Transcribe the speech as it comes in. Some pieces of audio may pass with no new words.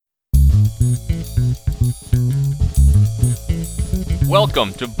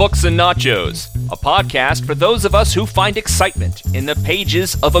Welcome to Books and Nachos, a podcast for those of us who find excitement in the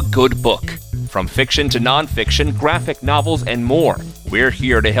pages of a good book. From fiction to nonfiction, graphic novels, and more, we're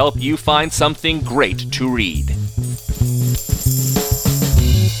here to help you find something great to read.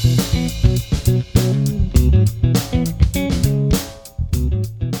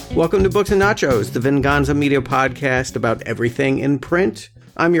 Welcome to Books and Nachos, the Venganza Media podcast about everything in print.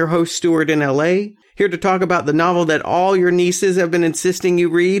 I'm your host, Stuart in LA, here to talk about the novel that all your nieces have been insisting you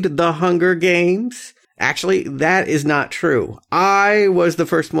read, The Hunger Games. Actually, that is not true. I was the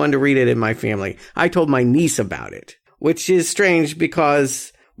first one to read it in my family. I told my niece about it, which is strange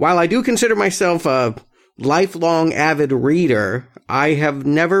because while I do consider myself a lifelong avid reader, I have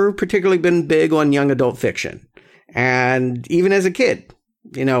never particularly been big on young adult fiction. And even as a kid,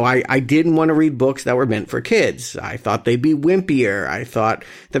 I didn't want to read books that were meant for kids. I thought they'd be wimpier. I thought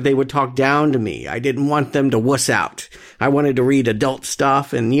that they would talk down to me. I didn't want them to wuss out. I wanted to read adult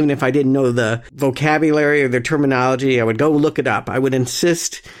stuff, and even if I didn't know the vocabulary or the terminology, I would go look it up. I would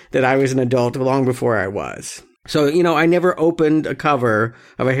insist that I was an adult long before I was. So, I never opened a cover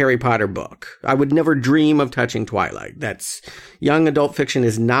of a Harry Potter book. I would never dream of touching Twilight. Young adult fiction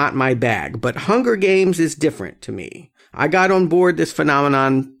is not my bag, but Hunger Games is different to me. I got on board this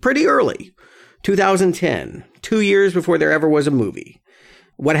phenomenon pretty early, 2010, 2 years before there ever was a movie.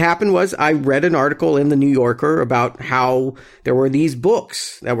 What happened was I read an article in the New Yorker about how there were these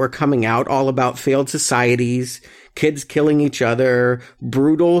books that were coming out all about failed societies, kids killing each other,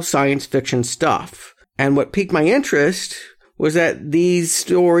 brutal science fiction stuff. And what piqued my interest was that these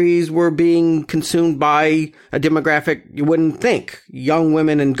stories were being consumed by a demographic you wouldn't think, young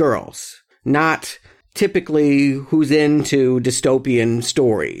women and girls, not typically who's into dystopian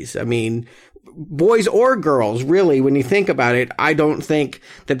stories. I mean, boys or girls, really, when you think about it, I don't think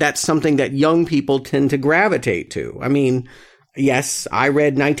that that's something that young people tend to gravitate to. I mean, yes, I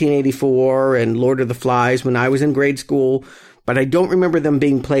read 1984 and Lord of the Flies when I was in grade school, but I don't remember them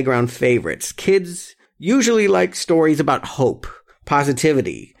being playground favorites. Kids usually like stories about hope,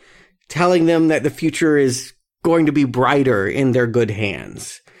 positivity, telling them that the future is going to be brighter in their good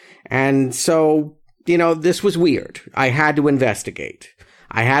hands. And so, this was weird. I had to investigate.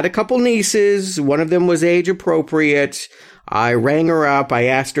 I had a couple nieces. One of them was age appropriate. I rang her up. I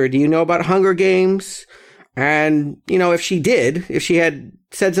asked her, do you know about Hunger Games? And, if she had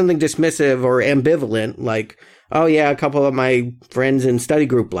said something dismissive or ambivalent, like, oh yeah, a couple of my friends in study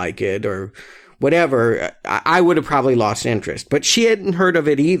group like it or whatever, I would have probably lost interest. But she hadn't heard of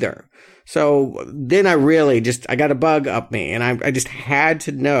it either. So then I got a bug up me and I just had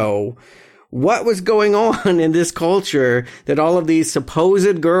to know what was going on in this culture that all of these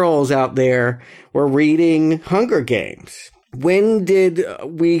supposed girls out there were reading Hunger Games. When did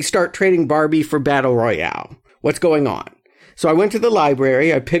we start trading Barbie for Battle Royale? What's going on? So I went to the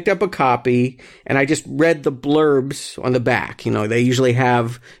library, I picked up a copy, and I just read the blurbs on the back. They usually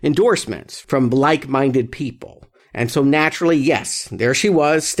have endorsements from like-minded people. And so naturally, yes, there she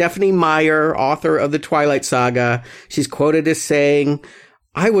was, Stephenie Meyer, author of the Twilight Saga. She's quoted as saying,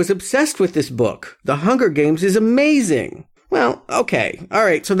 I was obsessed with this book. The Hunger Games is amazing. Well, okay. All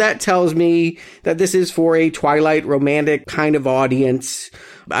right. So that tells me that this is for a Twilight romantic kind of audience.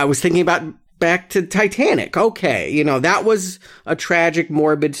 I was thinking about back to Titanic. Okay. That was a tragic,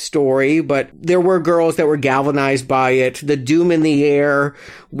 morbid story, but there were girls that were galvanized by it. The doom in the air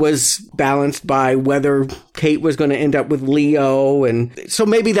was balanced by whether Kate was going to end up with Leo. And so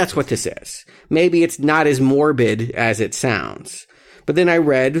maybe that's what this is. Maybe it's not as morbid as it sounds. But then I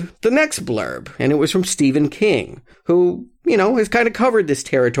read the next blurb, and it was from Stephen King, who, has kind of covered this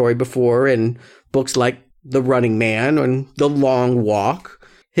territory before in books like The Running Man and The Long Walk.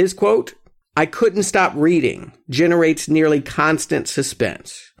 His quote, I couldn't stop reading, generates nearly constant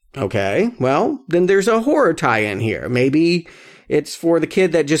suspense. Okay, well, then there's a horror tie-in here. Maybe it's for the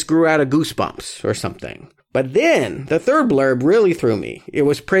kid that just grew out of Goosebumps or something. But then the third blurb really threw me. It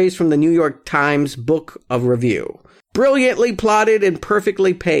was praise from the New York Times Book of Review. Brilliantly plotted and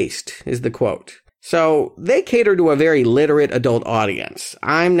perfectly paced is the quote. So they cater to a very literate adult audience.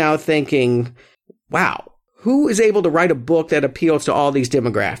 I'm now thinking, wow, who is able to write a book that appeals to all these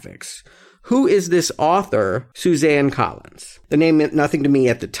demographics? Who is this author, Suzanne Collins? The name meant nothing to me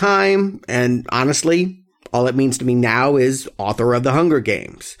at the time, and honestly, all it means to me now is author of The Hunger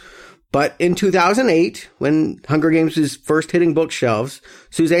Games. But in 2008, when Hunger Games was first hitting bookshelves,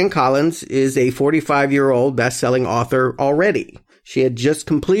 Suzanne Collins is a 45-year-old best-selling author already. She had just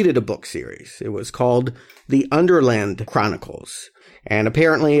completed a book series. It was called The Underland Chronicles. And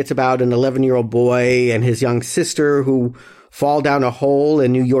apparently it's about an 11-year-old boy and his young sister who fall down a hole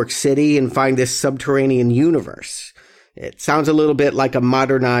in New York City and find this subterranean universe. It sounds a little bit like a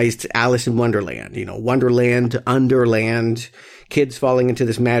modernized Alice in Wonderland, Wonderland, Underland, kids falling into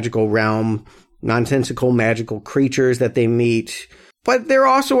this magical realm, nonsensical magical creatures that they meet. But there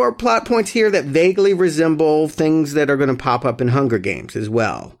also are plot points here that vaguely resemble things that are going to pop up in Hunger Games as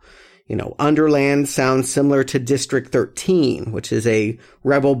well. Underland sounds similar to District 13, which is a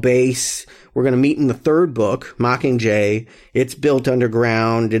rebel base. We're going to meet in the third book, Mockingjay. It's built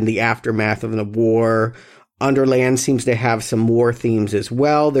underground in the aftermath of the war. Underland seems to have some war themes as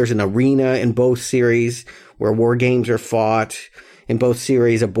well. There's an arena in both series where war games are fought. In both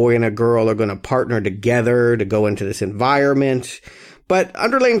series, a boy and a girl are going to partner together to go into this environment. But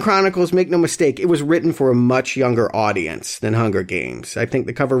Underland Chronicles, make no mistake, it was written for a much younger audience than Hunger Games. I think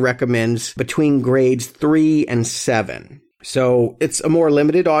the cover recommends between grades 3 and 7. So it's a more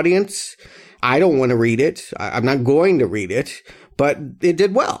limited audience. I don't want to read it. I'm not going to read it, but it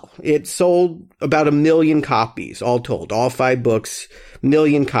did well. It sold about 1 million copies, all told. All 5 books, 1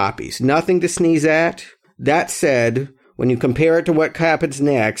 million copies. Nothing to sneeze at. That said, when you compare it to what happens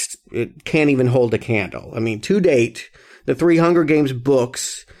next, it can't even hold a candle. I mean, to date, the 3 Hunger Games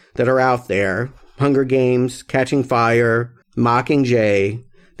books that are out there, Hunger Games, Catching Fire, Mockingjay,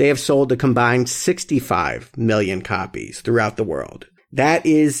 they have sold a combined 65 million copies throughout the world. That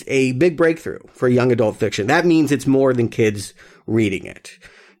is a big breakthrough for young adult fiction. That means it's more than kids reading it.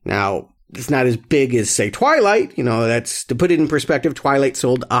 Now, it's not as big as, say, Twilight. That's, to put it in perspective, Twilight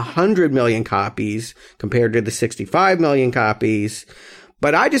sold 100 million copies compared to the 65 million copies.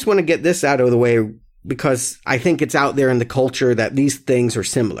 But I just want to get this out of the way because I think it's out there in the culture that these things are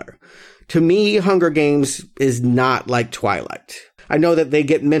similar. To me, Hunger Games is not like Twilight. I know that they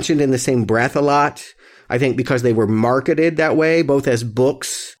get mentioned in the same breath a lot. I think because they were marketed that way, both as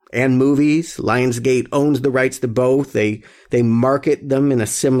books and movies. Lionsgate owns the rights to both. They market them in a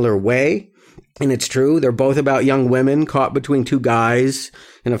similar way. And it's true. They're both about young women caught between 2 guys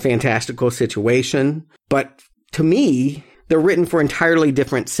in a fantastical situation. But to me, they're written for entirely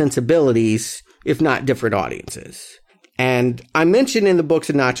different sensibilities, if not different audiences. And I mentioned in the Books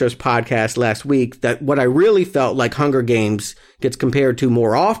and Nachos podcast last week that what I really felt like Hunger Games gets compared to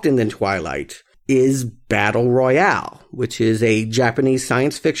more often than Twilight is Battle Royale, which is a Japanese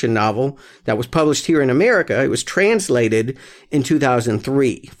science fiction novel that was published here in America. It was translated in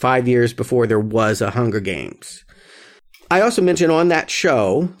 2003, 5 years before there was a Hunger Games. I also mentioned on that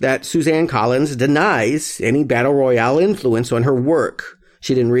show that Suzanne Collins denies any Battle Royale influence on her work.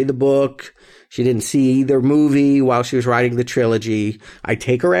 She didn't read the book. She didn't see the movie while she was writing the trilogy. I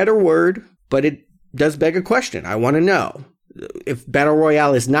take her at her word, but it does beg a question. I want to know. If Battle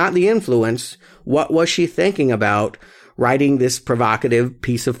Royale is not the influence, what was she thinking about writing this provocative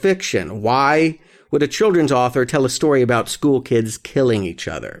piece of fiction? Why would a children's author tell a story about school kids killing each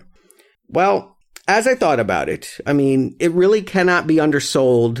other? Well, as I thought about it, it really cannot be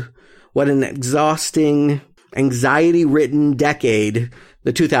undersold what an exhausting, anxiety-ridden decade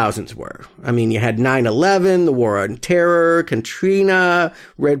the 2000s were. You had 9/11, the War on Terror, Katrina,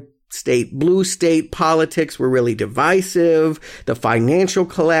 red state, blue state politics were really divisive, the financial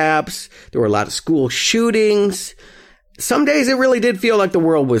collapse, there were a lot of school shootings. Some days it really did feel like the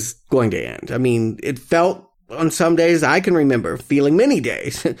world was going to end. It felt on some days, I can remember feeling many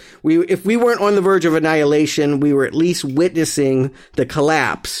days. If we weren't on the verge of annihilation, we were at least witnessing the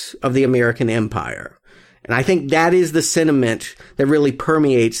collapse of the American empire. And I think that is the sentiment that really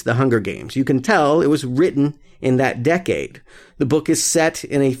permeates the Hunger Games. You can tell it was written in that decade. The book is set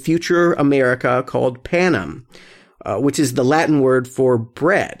in a future America called Panem, which is the Latin word for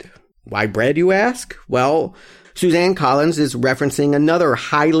bread. Why bread, you ask? Well, Suzanne Collins is referencing another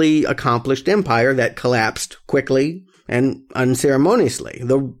highly accomplished empire that collapsed quickly and unceremoniously,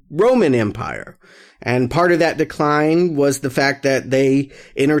 the Roman Empire. And part of that decline was the fact that they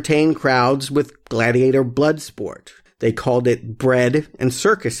entertained crowds with gladiator blood sport. They called it bread and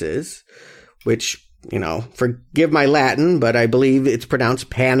circuses, which, forgive my Latin, but I believe it's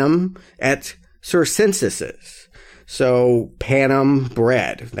pronounced panem et circenses. So Panem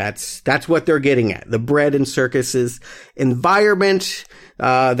bread. That's what they're getting at. The bread and circuses environment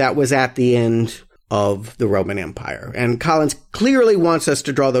that was at the end of the Roman Empire. And Collins clearly wants us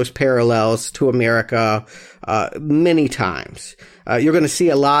to draw those parallels to America many times. You're going to see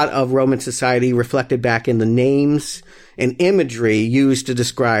a lot of Roman society reflected back in the names and imagery used to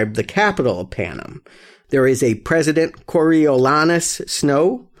describe the capital of Panem. There is a President Coriolanus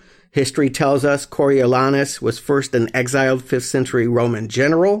Snow. History tells us Coriolanus was first an exiled 5th century Roman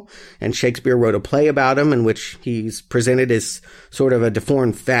general, and Shakespeare wrote a play about him in which he's presented as sort of a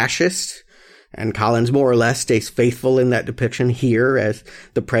deformed fascist. And Collins more or less stays faithful in that depiction here, as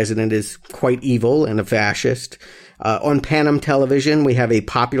the president is quite evil and a fascist. On Panem television, we have a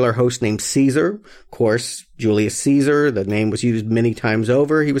popular host named Caesar. Of course, Julius Caesar, the name was used many times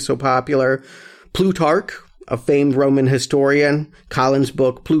over. He was so popular. Plutarch, a famed Roman historian. Collins'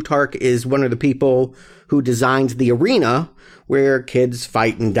 book, Plutarch, is one of the people who designs the arena where kids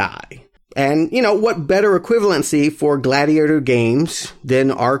fight and die. And, what better equivalency for gladiator games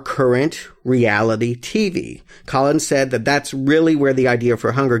than our current reality TV? Collins said that that's really where the idea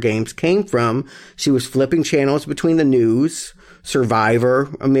for Hunger Games came from. She was flipping channels between the news, Survivor,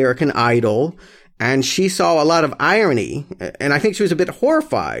 American Idol, and she saw a lot of irony. And I think she was a bit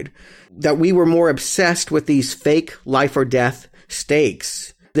horrified that we were more obsessed with these fake life or death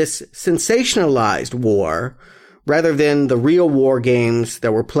stakes, this sensationalized war, rather than the real war games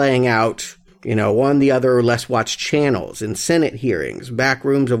that were playing out, on the other less watched channels, in Senate hearings, back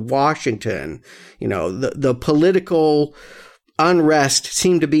rooms of Washington. The political unrest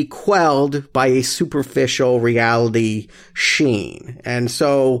seemed to be quelled by a superficial reality sheen. And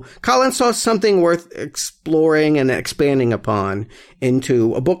so Collins saw something worth exploring and expanding upon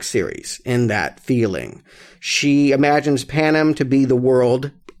into a book series in that feeling. She imagines Panem to be the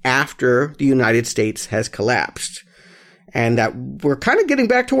world after the United States has collapsed. And that we're kind of getting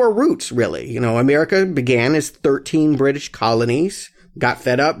back to our roots, really. America began as 13 British colonies, got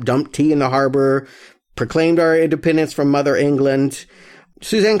fed up, dumped tea in the harbor, proclaimed our independence from Mother England.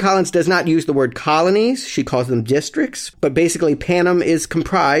 Suzanne Collins does not use the word colonies. She calls them districts. But basically, Panem is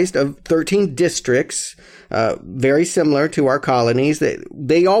comprised of 13 districts, very similar to our colonies.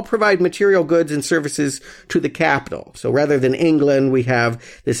 They all provide material goods and services to the capital. So rather than England, we have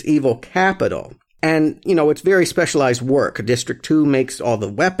this evil capital. And, it's very specialized work. District 2 makes all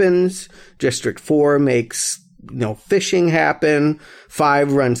the weapons. District 4 makes, fishing happen.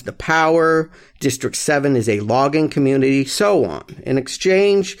 5 runs the power. District 7 is a logging community, so on. In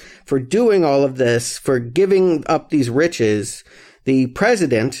exchange for doing all of this, for giving up these riches, the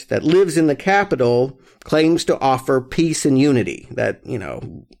president that lives in the capital claims to offer peace and unity, that,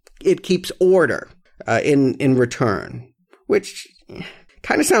 it keeps order in return, which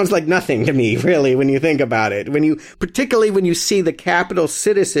kind of sounds like nothing to me, really, when you think about it. Particularly when you see the capital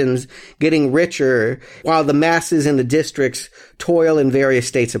citizens getting richer while the masses in the districts toil in various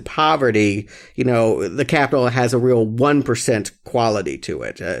states of poverty, the capital has a real 1% quality to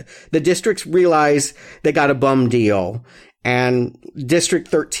it. The districts realize they got a bum deal, and District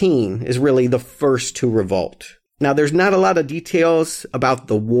 13 is really the first to revolt. Now, there's not a lot of details about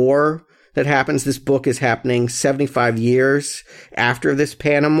the war that happens. This book is happening 75 years after this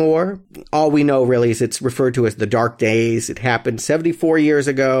Panem War. All we know really is it's referred to as the Dark Days. It happened 74 years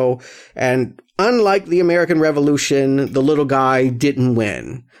ago. And unlike the American Revolution, the little guy didn't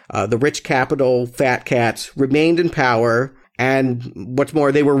win. The rich capital, fat cats, remained in power. And what's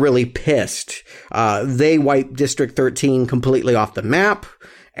more, they were really pissed. They wiped District 13 completely off the map.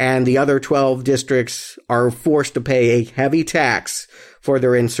 And the other 12 districts are forced to pay a heavy tax for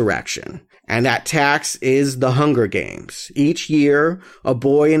their insurrection. And that tax is the Hunger Games. Each year, a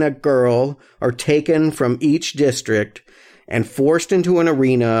boy and a girl are taken from each district and forced into an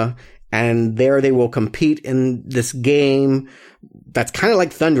arena, and there they will compete in this game that's kind of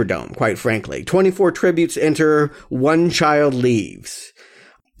like Thunderdome, quite frankly. 24 tributes enter, one child leaves.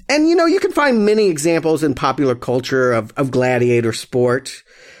 And, you can find many examples in popular culture of gladiator sport.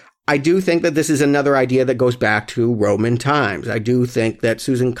 I do think that this is another idea that goes back to Roman times. I do think that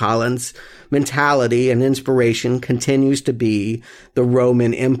Susan Collins' mentality and inspiration continues to be the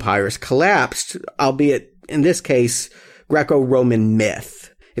Roman Empire's collapsed, albeit in this case, Greco-Roman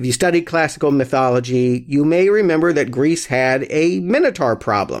myth. If you studied classical mythology, you may remember that Greece had a minotaur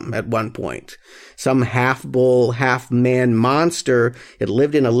problem at one point. Some half-bull, half-man monster. It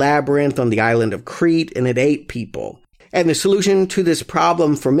lived in a labyrinth on the island of Crete, and it ate people. And the solution to this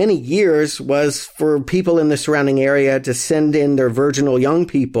problem for many years was for people in the surrounding area to send in their virginal young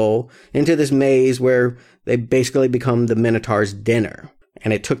people into this maze where they basically become the Minotaur's dinner.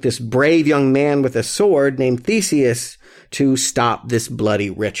 And it took this brave young man with a sword named Theseus to stop this bloody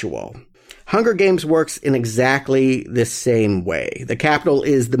ritual. Hunger Games works in exactly the same way. The capital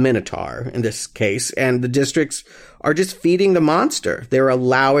is the Minotaur in this case, and the districts are just feeding the monster. They're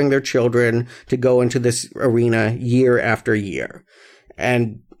allowing their children to go into this arena year after year.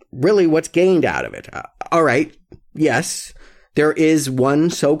 And really, what's gained out of it? All right, yes, there is one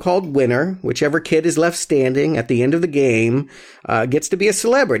so-called winner. Whichever kid is left standing at the end of the game gets to be a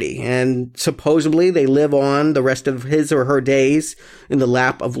celebrity, and supposedly they live on the rest of his or her days in the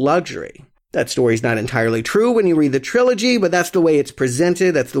lap of luxury. That story's not entirely true when you read the trilogy, but that's the way it's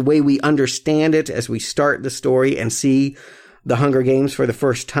presented. That's the way we understand it as we start the story and see the Hunger Games for the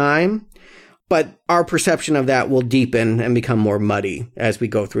first time. But our perception of that will deepen and become more muddy as we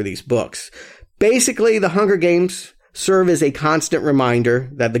go through these books. Basically, the Hunger Games serve as a constant reminder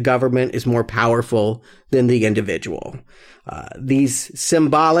that the government is more powerful than the individual. These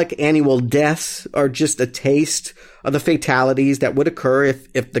symbolic annual deaths are just a taste of the fatalities that would occur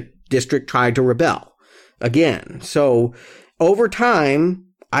if the district tried to rebel again. So over time,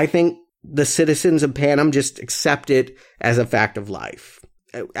 I think the citizens of Panem just accept it as a fact of life.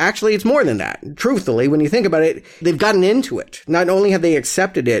 Actually, it's more than that. Truthfully, when you think about it, they've gotten into it. Not only have they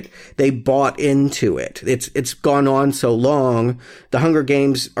accepted it, they bought into it. It's gone on so long. The Hunger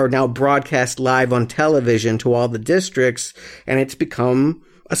Games are now broadcast live on television to all the districts, and it's become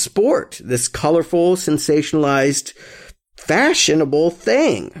a sport. This colorful, sensationalized, fashionable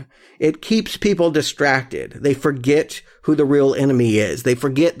thing. It keeps people distracted. They forget who the real enemy is. They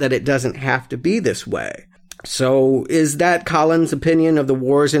forget that it doesn't have to be this way. So is that Colin's opinion of the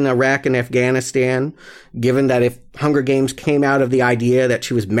wars in Iraq and Afghanistan, given that if Hunger Games came out of the idea that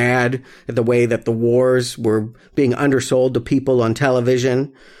she was mad at the way that the wars were being undersold to people on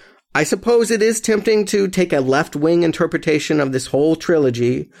television? I suppose it is tempting to take a left-wing interpretation of this whole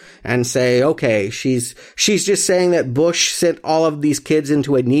trilogy and say, okay, she's just saying that Bush sent all of these kids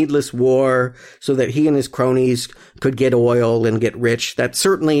into a needless war so that he and his cronies could get oil and get rich. That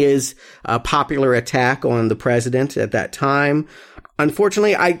certainly is a popular attack on the president at that time.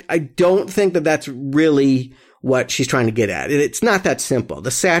 Unfortunately, I don't think that that's really what she's trying to get at. It's not that simple.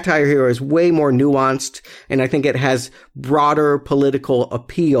 The satire here is way more nuanced, and I think it has broader political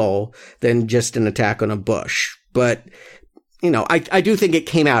appeal than just an attack on a Bush. But, I do think it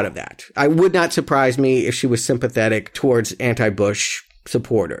came out of that. I would not surprise me if she was sympathetic towards anti-Bush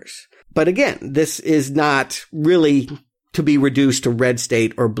supporters. But again, this is not really to be reduced to red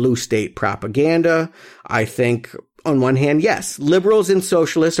state or blue state propaganda. I think on one hand, yes, liberals and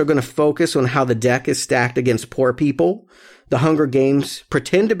socialists are going to focus on how the deck is stacked against poor people. The Hunger Games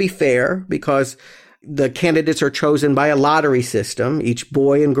pretend to be fair because the candidates are chosen by a lottery system. Each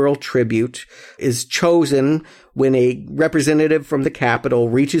boy and girl tribute is chosen when a representative from the Capitol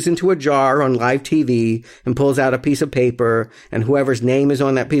reaches into a jar on live TV and pulls out a piece of paper, and whoever's name is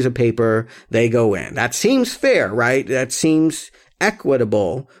on that piece of paper, they go in. That seems fair, right? That seems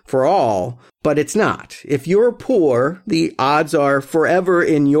equitable for all, but it's not. If you're poor, the odds are forever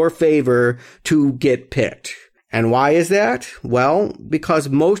in your favor to get picked. And why is that? Well, because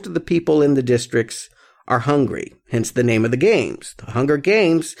most of the people in the districts are hungry, hence the name of the games. The Hunger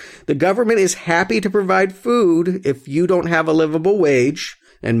Games, the government is happy to provide food if you don't have a livable wage,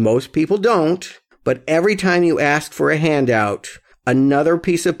 and most people don't, but every time you ask for a handout, another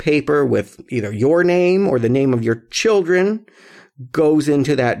piece of paper with either your name or the name of your children goes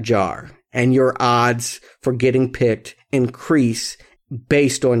into that jar, and your odds for getting picked increase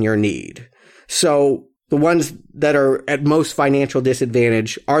based on your need. So the ones that are at most financial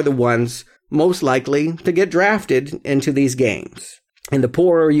disadvantage are the ones most likely to get drafted into these games. And the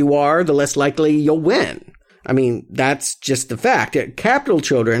poorer you are, the less likely you'll win. I mean, that's just the fact. Capital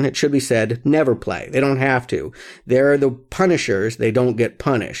children, it should be said, never play. They don't have to. They're the punishers. They don't get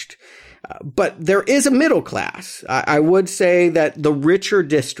punished. But there is a middle class. I would say that the richer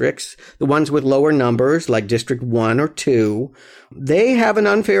districts, the ones with lower numbers, like District 1 or 2, they have an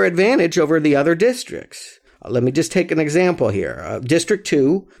unfair advantage over the other districts. Let me just take an example here. District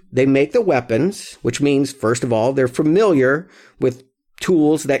 2, they make the weapons, which means, first of all, they're familiar with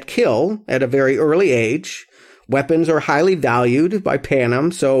tools that kill at a very early age. Weapons are highly valued by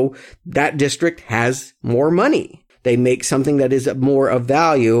Panem, so that district has more money. They make something that is more of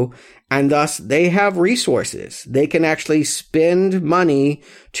value, and thus they have resources. They can actually spend money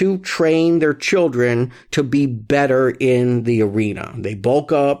to train their children to be better in the arena. They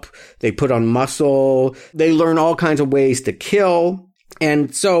bulk up, they put on muscle, they learn all kinds of ways to kill.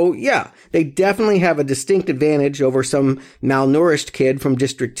 And so, yeah, they definitely have a distinct advantage over some malnourished kid from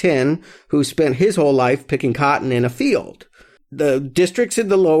District 10 who spent his whole life picking cotton in a field. The districts in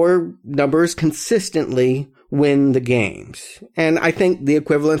the lower numbers consistently win the games. And I think the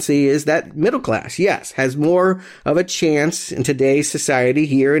equivalency is that middle class, yes, has more of a chance in today's society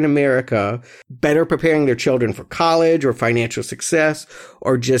here in America, better preparing their children for college or financial success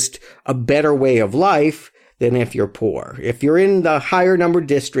or just a better way of life than if you're poor. If you're in the higher number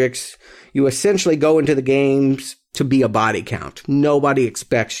districts, you essentially go into the games to be a body count. Nobody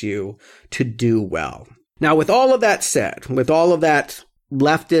expects you to do well. Now, with all of that said, with all of that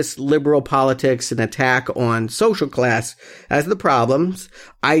leftist liberal politics and attack on social class as the problems.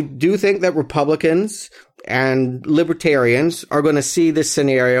 I do think that Republicans and libertarians are going to see this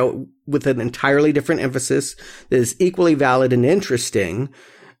scenario with an entirely different emphasis that is equally valid and interesting.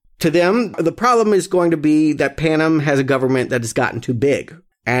 To them, the problem is going to be that Panem has a government that has gotten too big,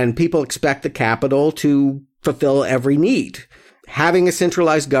 and people expect the capital to fulfill every need. Having a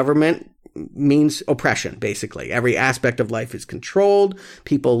centralized government means oppression, basically. Every aspect of life is controlled.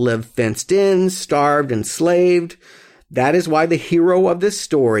 People live fenced in, starved, enslaved. That is why the hero of this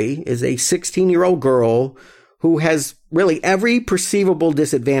story is a 16-year-old girl who has really every perceivable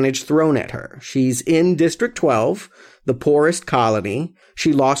disadvantage thrown at her. She's in District 12, the poorest colony.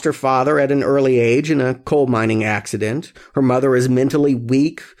 She lost her father at an early age in a coal mining accident. Her mother is mentally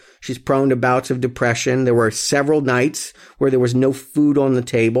weak. She's prone to bouts of depression. There were several nights where there was no food on the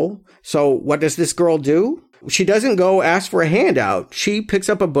table. So what does this girl do? She doesn't go ask for a handout. She picks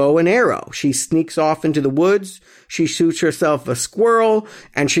up a bow and arrow. She sneaks off into the woods. She shoots herself a squirrel,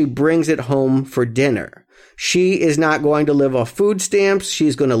 and she brings it home for dinner. She is not going to live off food stamps.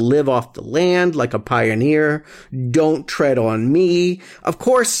 She's going to live off the land like a pioneer. Don't tread on me. Of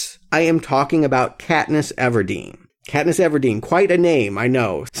course, I am talking about Katniss Everdeen. Katniss Everdeen, quite a name, I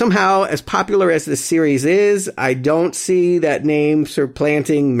know. Somehow, as popular as this series is, I don't see that name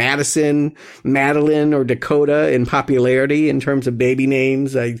supplanting Madison, Madeline, or Dakota in popularity in terms of baby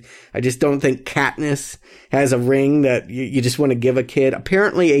names. I just don't think Katniss has a ring that you just want to give a kid.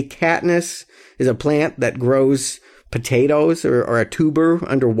 Apparently, a Katniss is a plant that grows potatoes or a tuber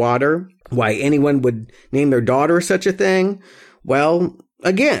underwater. Why anyone would name their daughter such a thing? Well,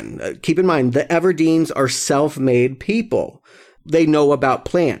 again, keep in mind, the Everdeens are self-made people. They know about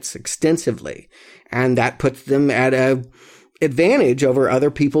plants extensively, and that puts them at an advantage over other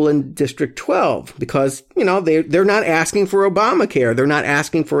people in District 12 because, they're not asking for Obamacare. They're not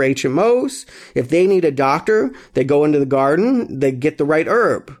asking for HMOs. If they need a doctor, they go into the garden, they get the right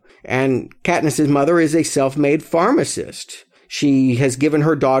herb. And Katniss's mother is a self-made pharmacist. She has given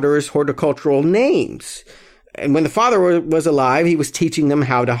her daughters horticultural names. And when the father was alive, he was teaching them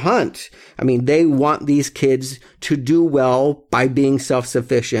how to hunt. I mean, they want these kids to do well by being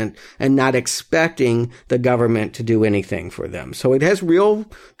self-sufficient and not expecting the government to do anything for them. So it has real,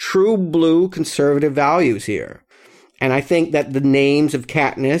 true blue conservative values here. And I think that the names of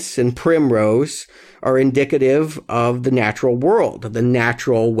Katniss and Primrose are indicative of the natural world, of the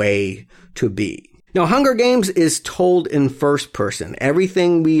natural way to be. Now, Hunger Games is told in first person.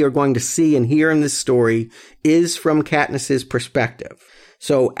 Everything we are going to see and hear in this story is from Katniss's perspective.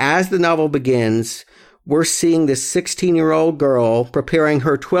 So as the novel begins, we're seeing this 16-year-old girl preparing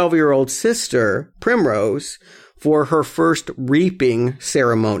her 12-year-old sister, Primrose, for her first reaping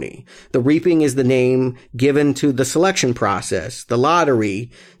ceremony. The reaping is the name given to the selection process, the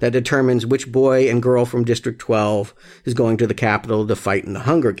lottery that determines which boy and girl from District 12 is going to the Capitol to fight in the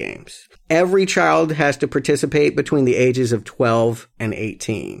Hunger Games. Every child has to participate between the ages of 12 and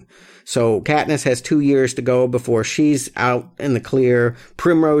 18. So Katniss has 2 years to go before she's out in the clear.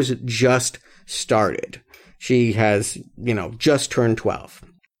 Primrose just started. She has, just turned 12.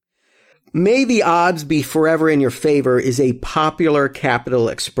 May the odds be forever in your favor is a popular Capitol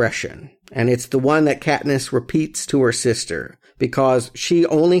expression, and it's the one that Katniss repeats to her sister because she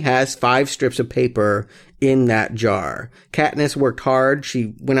only has 5 strips of paper in that jar. Katniss worked hard.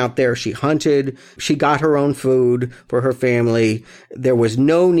 She went out there. She hunted. She got her own food for her family. There was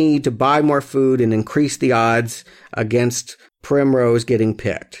no need to buy more food and increase the odds against Primrose getting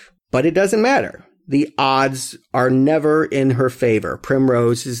picked. But it doesn't matter. The odds are never in her favor.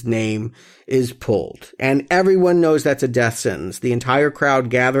 Primrose's name is pulled. And everyone knows that's a death sentence. The entire crowd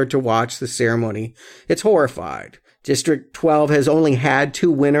gathered to watch the ceremony. It's horrified. District 12 has only had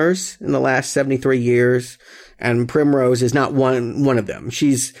 2 winners in the last 73 years, and Primrose is not one of them.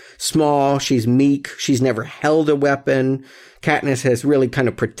 She's small, she's meek, she's never held a weapon. Katniss has really kind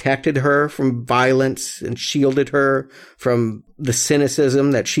of protected her from violence and shielded her from the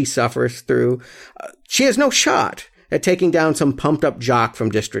cynicism that she suffers through. She has no shot at taking down some pumped-up jock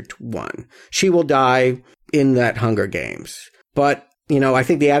from District 1. She will die in that Hunger Games. But I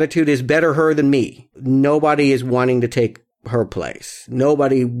think the attitude is better her than me. Nobody is wanting to take her place.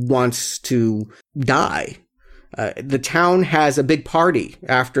 Nobody wants to die. The town has a big party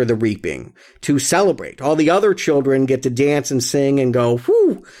after the reaping to celebrate. All the other children get to dance and sing and go,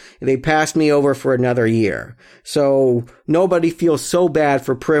 whew, they passed me over for another year. So nobody feels so bad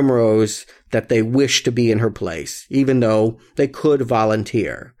for Primrose that they wish to be in her place, even though they could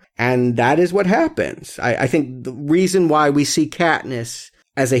volunteer. And that is what happens. I think the reason why we see Katniss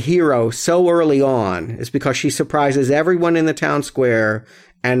as a hero so early on is because she surprises everyone in the town square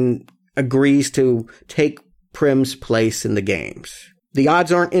and agrees to take Prim's place in the games. The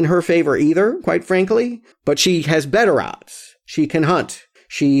odds aren't in her favor either, quite frankly, but she has better odds. She can hunt.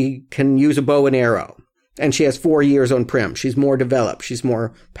 She can use a bow and arrow. And she has 4 years on Prim. She's more developed. She's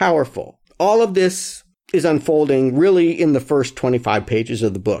more powerful. All of this is unfolding really in the first 25 pages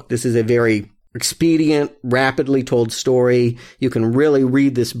of the book. This is a very expedient, rapidly told story. You can really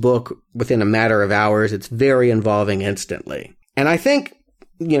read this book within a matter of hours. It's very involving instantly. And I think,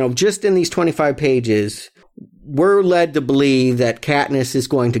 just in these 25 pages, we're led to believe that Katniss is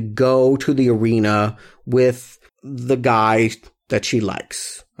going to go to the arena with the guy that she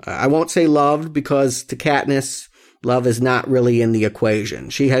likes. I won't say loved, because to Katniss, love is not really in the equation.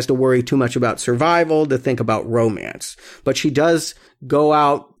 She has to worry too much about survival to think about romance. But she does go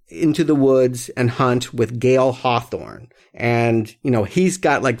out into the woods and hunt with Gale Hawthorne. And, he's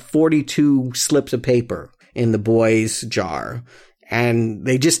got like 42 slips of paper in the boy's jar. And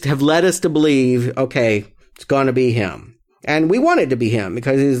they just have led us to believe, okay, it's going to be him. And we want it to be him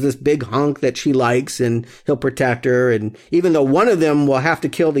because he's this big hunk that she likes and he'll protect her. And even though one of them will have to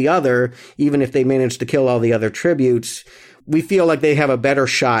kill the other, even if they manage to kill all the other tributes, we feel like they have a better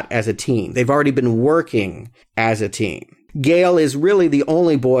shot as a team. They've already been working as a team. Gale is really the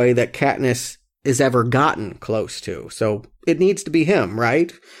only boy that Katniss has ever gotten close to. So it needs to be him,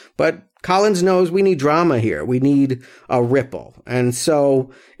 right? But Collins knows we need drama here. We need a ripple. And so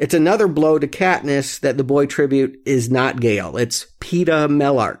it's another blow to Katniss that the boy tribute is not Gale. It's Peeta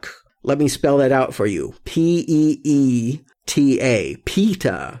Mellark. Let me spell that out for you. P-E-E-T-A.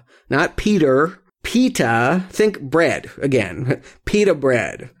 Peeta. Not Peter. Peeta. Think bread again. Pita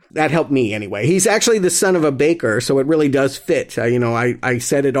bread. That helped me anyway. He's actually the son of a baker, so it really does fit. I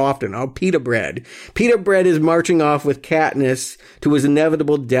said it often. Oh, Pita bread. Pita bread is marching off with Katniss to his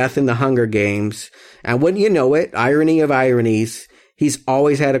inevitable death in the Hunger Games. And wouldn't you know it, irony of ironies, he's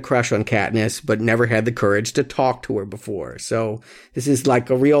always had a crush on Katniss, but never had the courage to talk to her before. So this is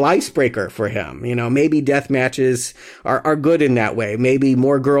like a real icebreaker for him. Maybe death matches are good in that way. Maybe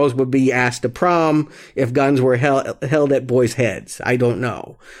more girls would be asked to prom if guns were held at boys' heads. I don't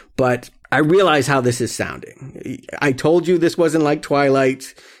know. But I realize how this is sounding. I told you this wasn't like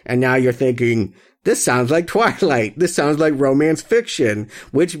Twilight, and now you're thinking, this sounds like Twilight. This sounds like romance fiction.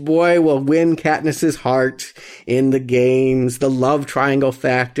 Which boy will win Katniss's heart in the games? The love triangle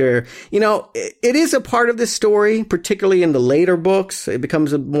factor. It is a part of this story, particularly in the later books. It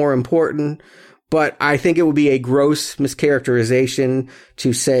becomes more important. But I think it would be a gross mischaracterization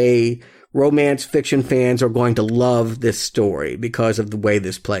to say romance fiction fans are going to love this story because of the way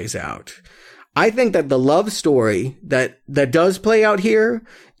this plays out. I think that the love story that does play out here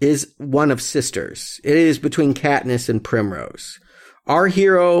is one of sisters. It is between Katniss and Primrose. Our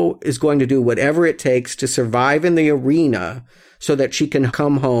hero is going to do whatever it takes to survive in the arena so that she can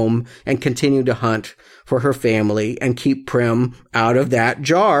come home and continue to hunt for her family and keep Prim out of that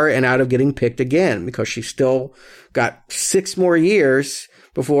jar and out of getting picked again, because she's still got 6 more years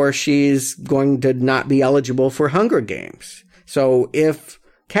before she's going to not be eligible for Hunger Games. So if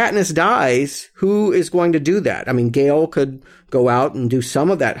Katniss dies, who is going to do that? I mean, Gale could go out and do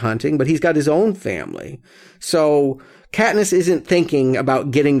some of that hunting, but he's got his own family. So Katniss isn't thinking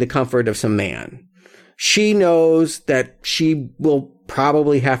about getting the comfort of some man. She knows that she will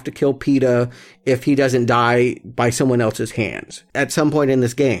probably have to kill Peeta if he doesn't die by someone else's hands at some point in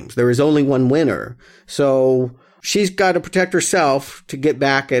this games. There is only one winner. So she's got to protect herself to get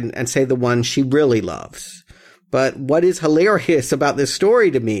back and say the one she really loves. But what is hilarious about this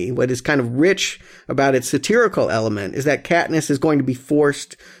story to me, what is kind of rich about its satirical element, is that Katniss is going to be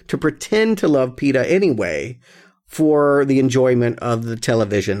forced to pretend to love Peeta anyway for the enjoyment of the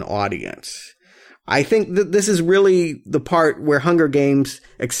television audience. I think that this is really the part where Hunger Games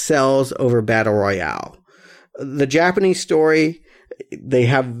excels over Battle Royale. The Japanese story, they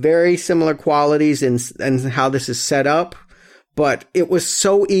have very similar qualities in how this is set up, but it was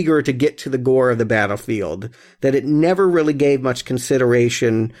so eager to get to the gore of the battlefield that it never really gave much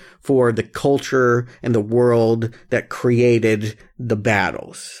consideration for the culture and the world that created the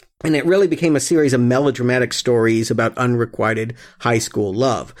battles. And it really became a series of melodramatic stories about unrequited high school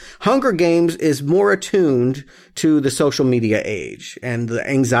love. Hunger Games is more attuned to the social media age and the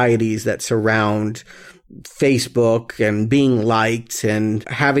anxieties that surround Facebook and being liked and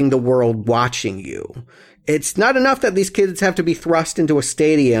having the world watching you. It's not enough that these kids have to be thrust into a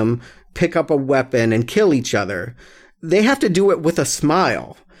stadium, pick up a weapon, and kill each other. They have to do it with a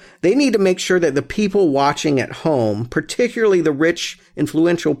smile. They need to make sure that the people watching at home, particularly the rich,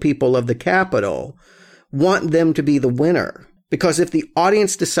 influential people of the capital, want them to be the winner. Because if the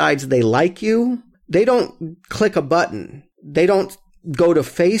audience decides they like you, they don't click a button. They don't go to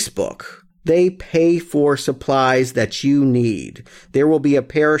Facebook. They pay for supplies that you need. There will be a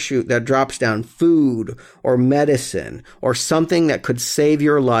parachute that drops down food or medicine or something that could save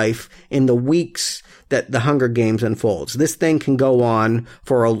your life in the weeks that the Hunger Games unfolds. This thing can go on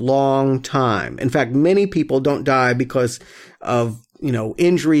for a long time. In fact, many people don't die because of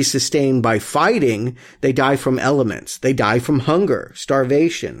injuries sustained by fighting. They die from elements. They die from hunger,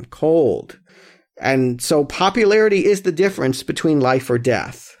 starvation, cold. And so popularity is the difference between life or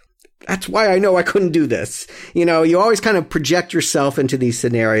death. That's why I know I couldn't do this. You always kind of project yourself into these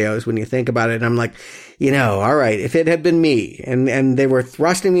scenarios when you think about it. And I'm like, all right, if it had been me and they were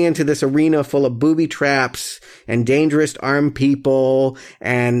thrusting me into this arena full of booby traps and dangerous armed people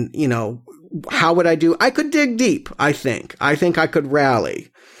and, how would I do? I could dig deep, I think. I think I could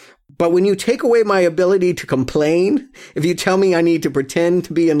rally. But when you take away my ability to complain, if you tell me I need to pretend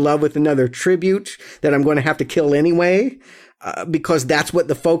to be in love with another tribute that I'm going to have to kill anyway, because that's what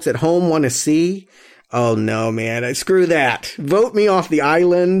the folks at home want to see. Oh no, man. Screw that. Vote me off the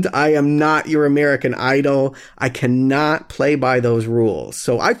island. I am not your American Idol. I cannot play by those rules.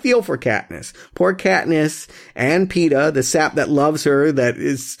 So I feel for Katniss. Poor Katniss and Peeta, the sap that loves her,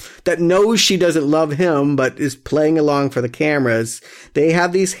 that knows she doesn't love him, but is playing along for the cameras. They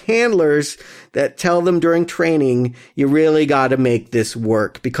have these handlers that tell them during training, you really got to make this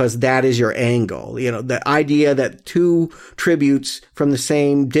work because that is your angle. The idea that two tributes from the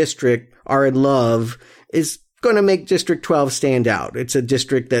same district are in love is going to make District 12 stand out. It's a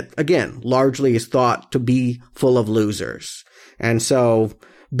district that, again, largely is thought to be full of losers. And so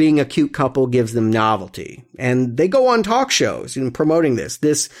being a cute couple gives them novelty. And they go on talk shows in promoting this.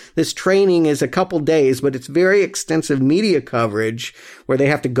 This training is a couple days, but it's very extensive media coverage where they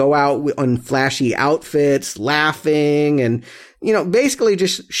have to go out on flashy outfits, laughing, and basically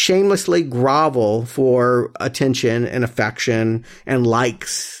just shamelessly grovel for attention and affection and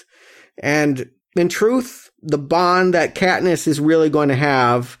likes. And in truth, the bond that Katniss is really going to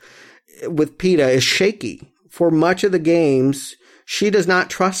have with Peeta is shaky. For much of the games, she does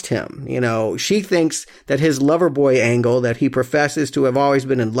not trust him. She thinks that his lover boy angle that he professes to have always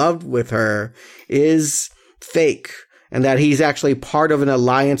been in love with her is fake, and that he's actually part of an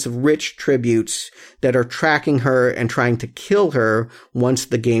alliance of rich tributes that are tracking her and trying to kill her once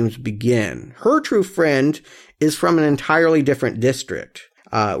the games begin. Her true friend is from an entirely different district.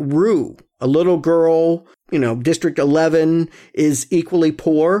 Rue, a little girl, District 11, is equally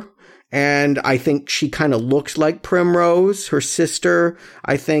poor. And I think she kind of looks like Primrose, her sister.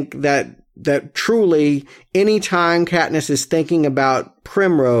 I think that truly anytime Katniss is thinking about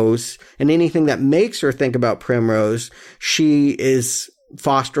Primrose and anything that makes her think about Primrose, she is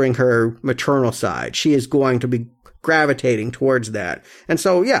fostering her maternal side. She is going to be gravitating towards that. And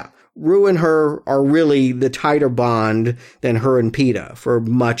so, yeah. Rue and her are really the tighter bond than her and Peeta for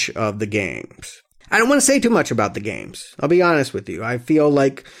much of the games. I don't want to say too much about the games. I'll be honest with you. I feel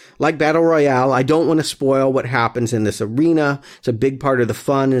like Battle Royale, I don't want to spoil what happens in this arena. It's a big part of the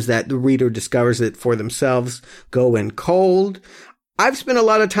fun is that the reader discovers it for themselves. Go in cold. I've spent a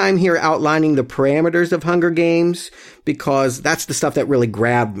lot of time here outlining the parameters of Hunger Games because that's the stuff that really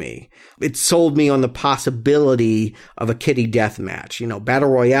grabbed me. It sold me on the possibility of a kitty death match. Battle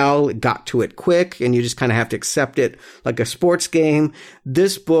Royale, it got to it quick and you just kind of have to accept it like a sports game.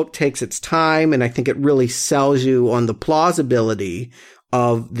 This book takes its time and I think it really sells you on the plausibility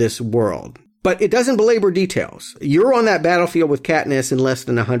of this world. But it doesn't belabor details. You're on that battlefield with Katniss in less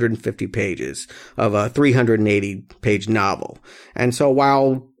than 150 pages of a 380-page novel. And so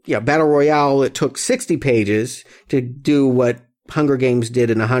while, Battle Royale, it took 60 pages to do what Hunger Games did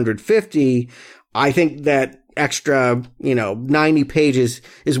in 150, I think that extra, 90 pages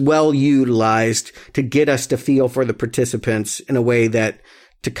is well utilized to get us to feel for the participants in a way that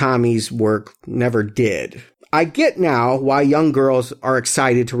Takami's work never did. I get now why young girls are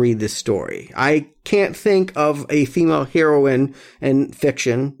excited to read this story. I can't think of a female heroine in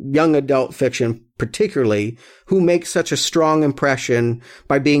fiction, young adult fiction particularly, who makes such a strong impression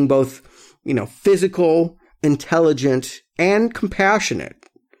by being both, physical, intelligent, and compassionate.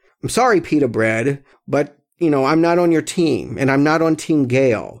 I'm sorry, Peeta Bread, but, I'm not on your team, and I'm not on Team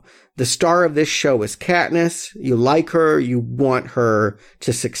Gale. The star of this show is Katniss. You like her. You want her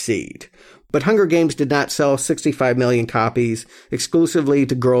to succeed. But Hunger Games did not sell 65 million copies exclusively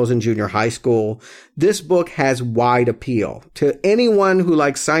to girls in junior high school. This book has wide appeal to anyone who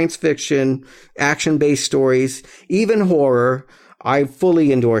likes science fiction, action-based stories, even horror. I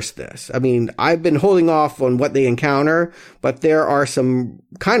fully endorse this. I mean, I've been holding off on what they encounter, but there are some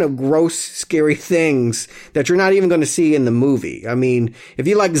kind of gross, scary things that you're not even going to see in the movie. I mean, if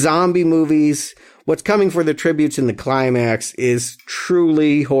you like zombie movies, what's coming for the tributes in the climax is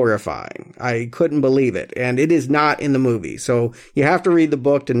truly horrifying. I couldn't believe it. And it is not in the movie. So you have to read the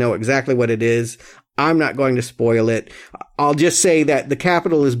book to know exactly what it is. I'm not going to spoil it. I'll just say that the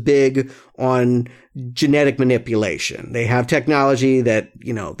Capitol is big on genetic manipulation. They have technology that,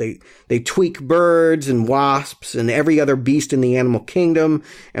 you know, they tweak birds and wasps and every other beast in the animal kingdom.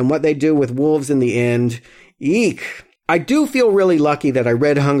 And what they do with wolves in the end, eek. I do feel really lucky that I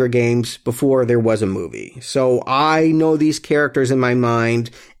read Hunger Games before there was a movie. So I know these characters in my mind,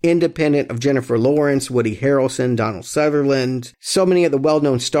 independent of Jennifer Lawrence, Woody Harrelson, Donald Sutherland, so many of the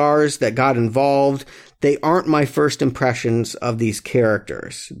well-known stars that got involved. They aren't my first impressions of these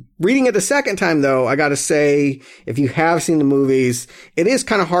characters. Reading it the second time, though, I gotta say, if you have seen the movies, it is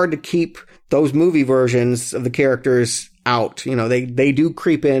kind of hard to keep those movie versions of the characters out. You know, they do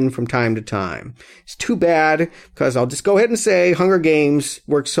creep in from time to time. It's too bad, because I'll just go ahead and say Hunger Games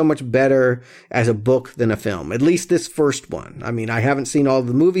works so much better as a book than a film. At least this first one. I mean, I haven't seen all of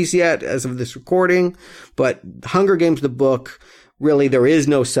the movies yet as of this recording, but Hunger Games, the book, really, there is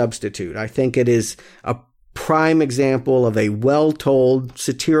no substitute. I think it is a prime example of a well-told,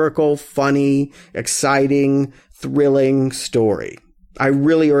 satirical, funny, exciting, thrilling story. I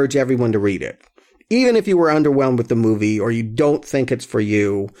really urge everyone to read it. Even if you were underwhelmed with the movie or you don't think it's for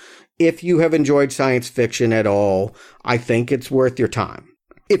you, if you have enjoyed science fiction at all, I think it's worth your time.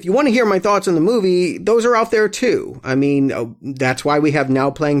 If you want to hear my thoughts on the movie, those are out there too. I mean, that's why we have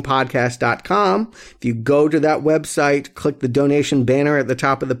nowplayingpodcast.com. If you go to that website, click the donation banner at the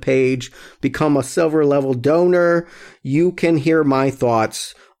top of the page, become a silver level donor, you can hear my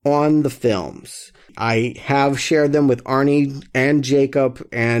thoughts on the films. I have shared them with Arnie and Jacob,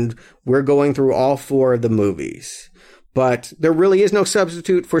 and we're going through all 4 of the movies. But there really is no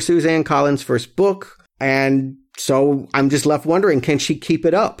substitute for Suzanne Collins' first book, and so I'm just left wondering, can she keep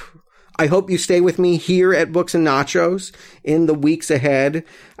it up? I hope you stay with me here at Books and Nachos in the weeks ahead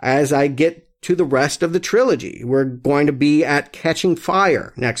as I get to the rest of the trilogy. We're going to be at Catching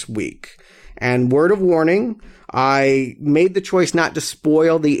Fire next week. And word of warning, I made the choice not to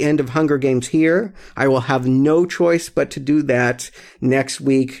spoil the end of Hunger Games here. I will have no choice but to do that next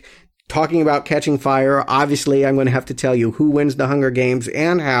week. Talking about Catching Fire, obviously I'm going to have to tell you who wins the Hunger Games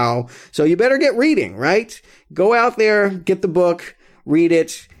and how. So you better get reading, right? Go out there, get the book, read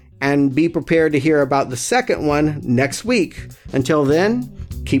it, and be prepared to hear about the second one next week. Until then,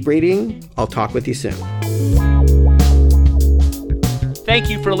 keep reading. I'll talk with you soon. Thank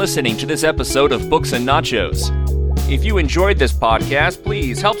you for listening to this episode of Books and Nachos. If you enjoyed this podcast,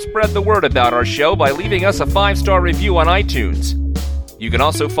 please help spread the word about our show by leaving us a 5-star review on iTunes. You can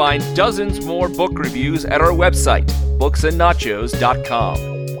also find dozens more book reviews at our website,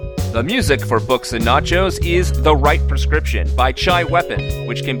 booksandnachos.com. The music for Books and Nachos is The Right Prescription by Chai Weapon,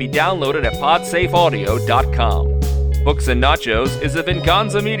 which can be downloaded at podsafeaudio.com. Books and Nachos is a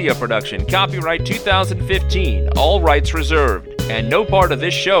Venganza Media production, copyright 2015, all rights reserved, and no part of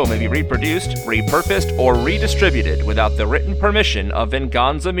this show may be reproduced, repurposed, or redistributed without the written permission of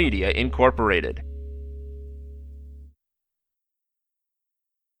Venganza Media Incorporated.